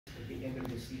the end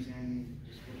of the season,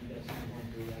 just what you guys kind of going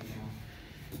through right now?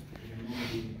 You know,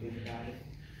 being good about it.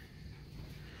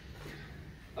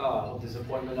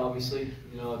 Disappointment, obviously.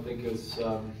 You know, I think it's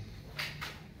yeah,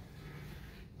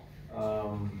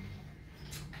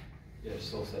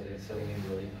 still setting in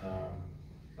really,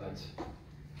 but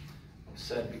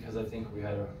upset because I think we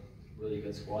had a really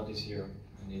good squad this year,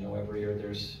 and you know, every year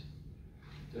there's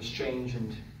change,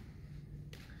 and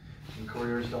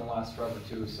careers don't last forever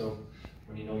too. So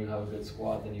when you know you have a good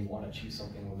squad, then you want to achieve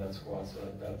something with that squad. So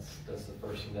that's the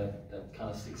first thing that kind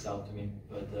of sticks out to me.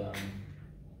 But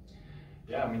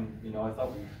yeah, I mean, you know, I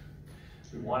thought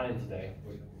we wanted it today.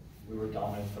 We were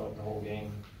dominant throughout the whole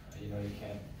game. You know, you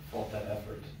can't fault that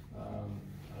effort.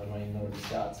 I don't even know the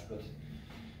stats, but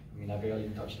I mean, I barely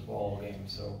even touched the ball all game.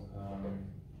 So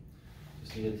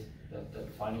just needed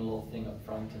that final little thing up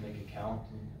front to make it count.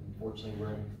 And unfortunately, we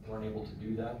weren't able to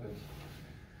do that. But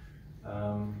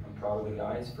I'm proud of the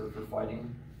guys for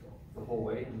fighting the whole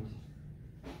way, and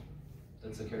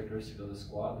that's a characteristic of the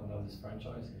squad and of this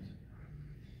franchise. And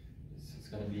it's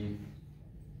going to be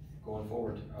going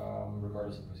forward,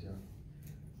 regardless of who's here.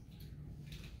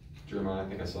 Jeremiah, I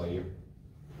think I saw you.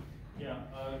 Yeah,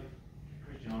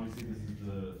 Cristian, obviously this is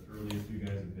the earliest you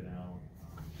guys have been out.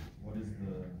 What is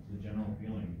the general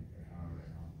feeling right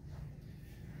now?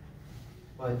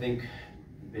 Well, I think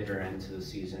bitter end to the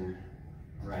season,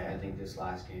 right? I think this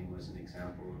last game was an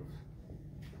example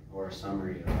of, or a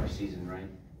summary of our season, right?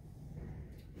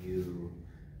 You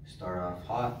start off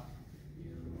hot,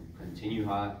 you continue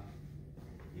hot,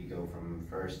 you go from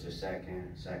first to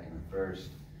second, second to first.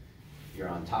 You're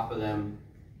on top of them,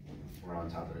 we're on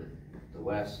top of the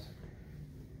West,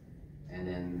 and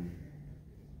then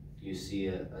you see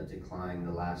a decline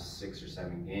the last 6 or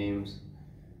 7 games,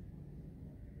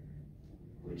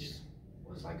 which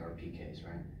was like our PKs,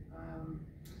 right?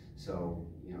 So,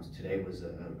 you know, today was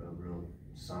a real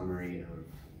summary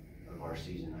of our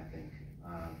season, I think.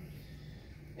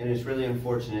 And it's really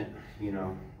unfortunate, you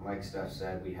know, like Steph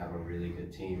said, we have a really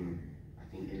good team. I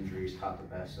think injuries got the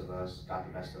best of us.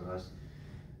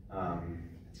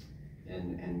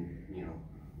 And you know,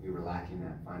 we were lacking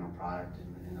that final product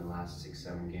in the last 6,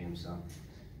 7 games. So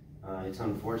it's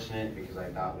unfortunate because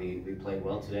I thought we played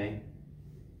well today.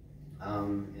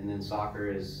 And then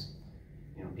soccer is,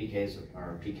 you know, PKs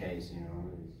are PKs. You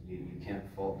know, you can't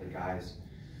fault the guys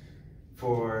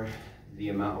for the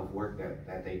amount of work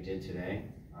that they did today,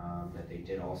 that they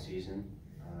did all season.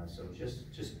 So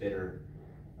just bitter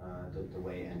the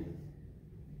way it ended.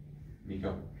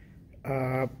 Miko.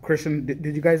 Cristian,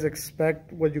 did you guys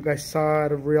expect what you guys saw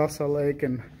out of Real Salt Lake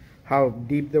and how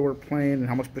deep they were playing and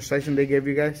how much precision they gave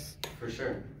you guys? For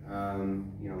sure.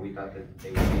 You know, we thought that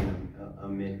they would be a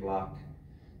mid block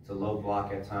to low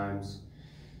block at times,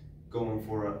 going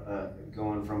from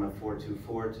a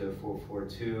 4-2-4 to a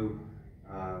 4-4-2.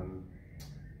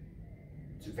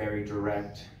 It's very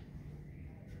direct.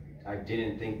 I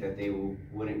didn't think that they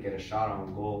wouldn't get a shot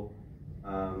on goal,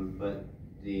 but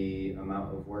the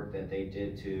amount of work that they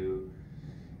did to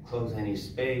close any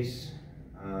space,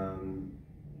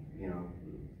 you know,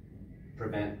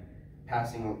 prevent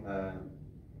passing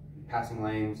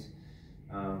lanes,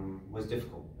 was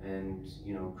difficult. And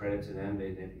you know, credit to them,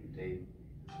 they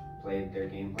played their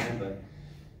game plan. But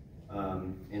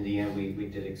in the end, we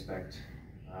did expect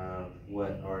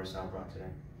what RSL brought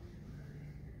today.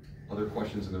 Other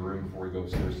questions in the room before we go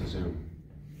upstairs to Zoom?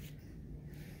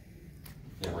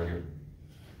 Yeah, right here.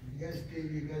 You guys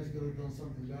could have done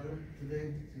something better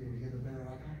today to get a better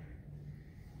outcome?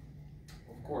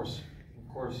 Of course,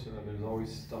 there's always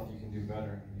stuff you can do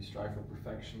better. You strive for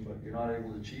perfection, but you're not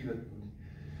able to achieve it. And,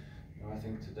 you know, I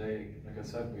think today, like I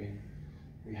said,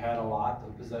 we had a lot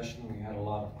of possession, we had a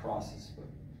lot of crosses, but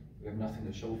we have nothing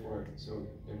to show for it. So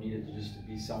there needed to just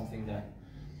be something that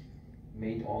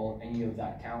made any of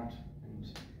that count.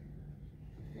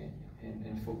 And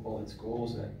in football, it's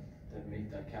goals that make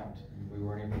that count. And we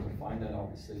weren't able to find that,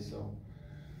 obviously. So,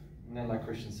 and then like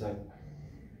Cristian said,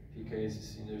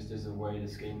 PKs, you know, there's a way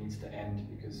this game needs to end,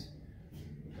 because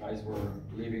guys were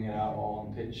leaving it out all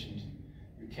on pitch, and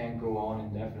you can't go on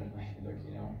indefinitely. Like,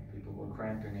 you know, people were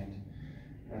cramping,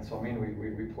 and so I mean,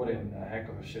 we put in a heck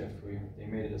of a shift. They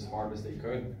made it as hard as they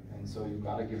could, and so you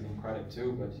got to give them credit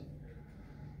too. But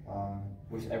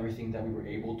with everything that we were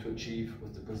able to achieve,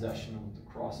 with the possession, with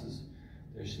the crosses,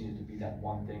 there just needed to be that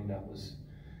one thing that was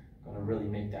going to really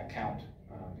make that count,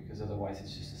 because otherwise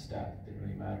it's just a stat. It didn't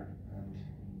really matter, and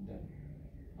that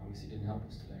obviously didn't help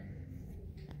us today.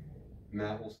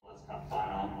 Matt will. Cup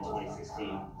final in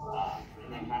 2016.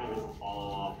 And then kind of as a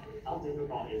follow-up, how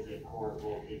difficult is it for a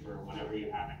goalkeeper whenever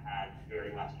you haven't had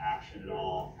very much action at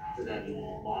all to then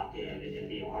lock in and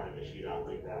be a part of a shootout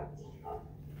like that?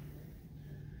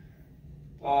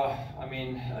 I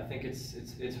mean, I think it's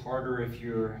harder if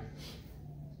you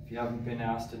haven't been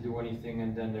asked to do anything,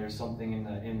 and then there's something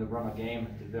in the run of game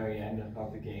at the very end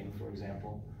of the game, for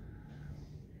example.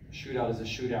 Shootout is a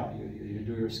shootout. You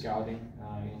do your scouting.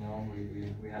 You know,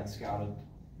 we had scouted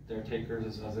their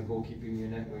takers as a goalkeeping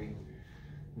unit. We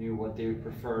knew what they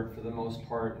preferred for the most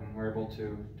part, and were able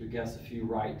to guess a few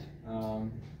right.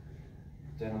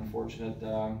 Then unfortunate,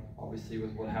 obviously,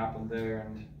 with what happened there,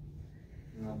 and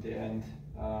you know, at the end,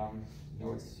 you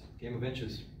know, it's a game of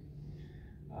inches,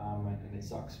 and it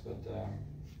sucks. But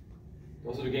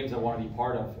those are the games I want to be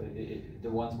part of. The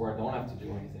ones where I don't have to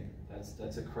do anything.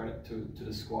 That's a credit to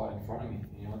the squad in front of me.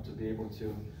 You know, to be able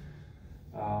to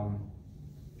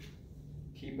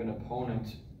keep an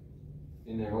opponent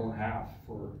in their own half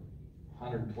for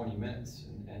 120 minutes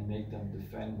and make them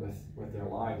defend with their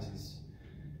lives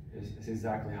is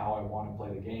exactly how I want to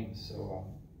play the game. So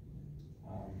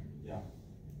yeah,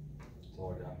 that's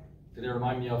all I got. Did it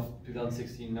remind me of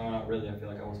 2016? No, not really. I feel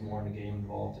like I was more in the game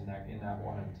involved in that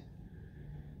one, and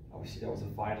obviously that was a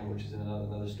final, which is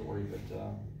another story. But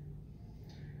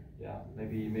yeah,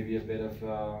 maybe a bit of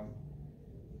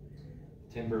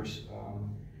Timbers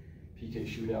PK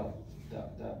shootout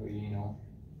that we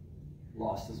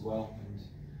lost as well, and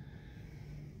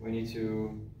we need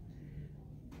to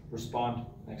respond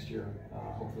next year,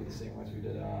 hopefully the same way as we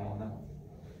did on that one.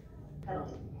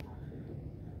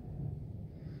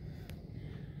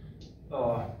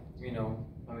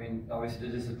 I mean, obviously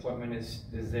the disappointment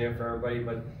is there for everybody,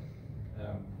 but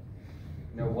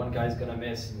one guy's gonna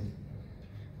miss, and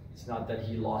it's not that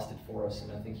he lost it for us,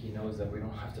 and I think he knows that. We don't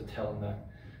have to tell him that.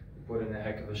 We put in a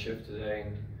heck of a shift today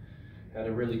and had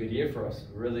a really good year for us,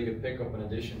 a really good pickup and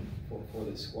addition for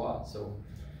this squad. So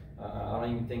I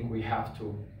don't even think we have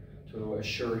to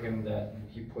assure him that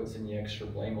he puts any extra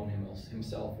blame on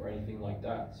himself or anything like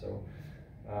that. So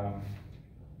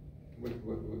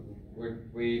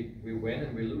we win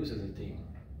and we lose as a team,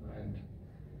 and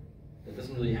that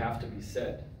doesn't really have to be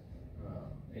said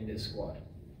in this squad.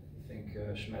 I think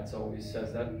Schmetz always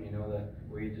says that, that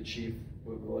we achieve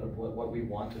what we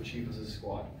want to achieve as a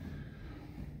squad,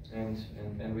 and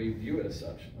we view it as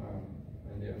such.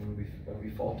 And when we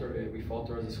falter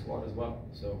as a squad as well.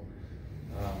 So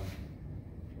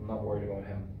I'm not worried about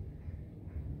him.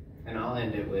 And I'll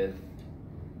end it with,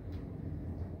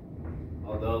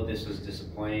 although this was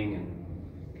disappointing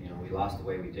and we lost the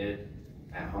way we did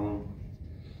at home,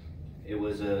 it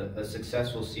was a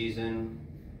successful season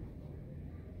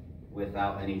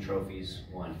without any trophies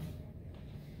won.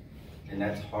 And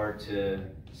that's hard to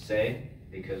say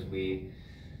because we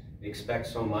expect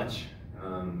so much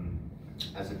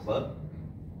as a club.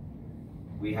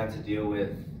 We had to deal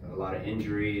with a lot of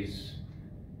injuries,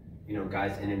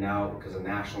 guys in and out because of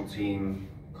national team,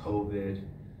 COVID,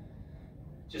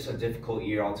 just a difficult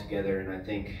year altogether. And I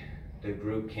think the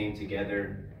group came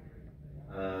together.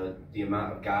 The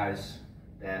amount of guys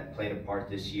that played a part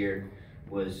this year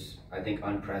was, I think,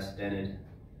 unprecedented.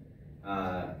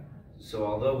 So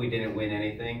although we didn't win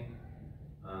anything,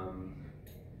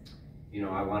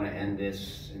 I want to end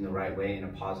this in the right way, in a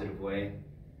positive way,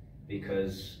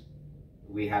 because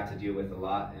we had to deal with a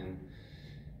lot, and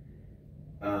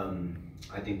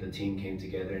I think the team came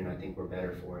together, and I think we're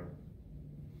better for it.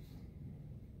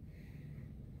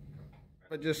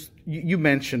 But just, you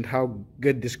mentioned how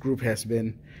good this group has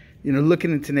been.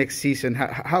 Looking into next season,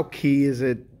 how key is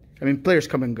it? I mean, players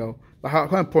come and go, but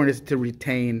how important is it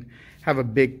to have a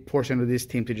big portion of this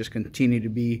team to just continue to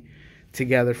be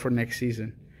together for next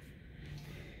season?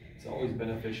 It's always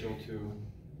beneficial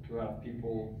to have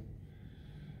people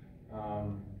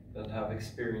that have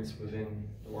experience within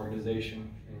the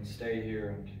organization and stay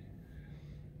here,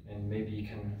 and maybe you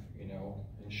can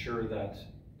ensure that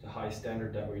the high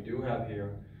standard that we do have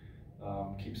here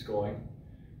keeps going.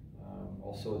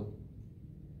 Also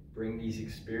bring these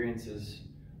experiences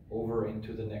over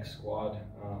into the next squad.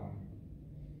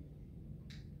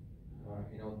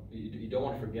 You don't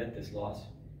want to forget this loss,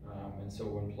 and so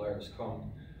when players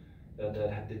come that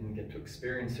didn't get to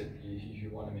experience it, you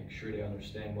want to make sure they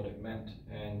understand what it meant,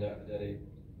 and that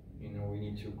we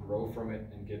need to grow from it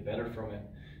and get better from it,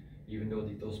 even though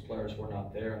those players were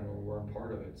not there and weren't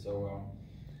part of it. So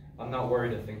I'm not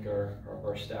worried. I think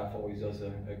our staff always does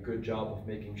a good job of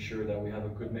making sure that we have a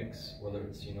good mix, whether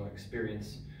it's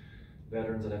experienced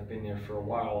veterans that have been there for a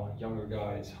while, younger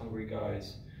guys, hungry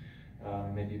guys,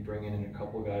 maybe bringing in a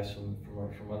couple guys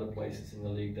from other places in the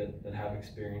league that have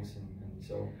experience, and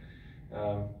so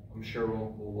I'm sure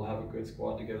we'll have a good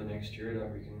squad together next year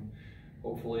that we can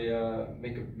hopefully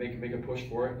make a push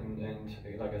for it,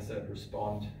 and like I said,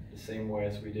 respond the same way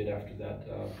as we did after that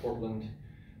Portland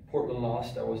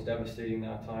loss. That was devastating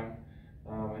that time,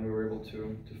 and we were able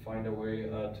to find a way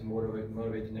to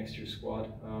motivate the next year's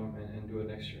squad and do it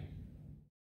next year.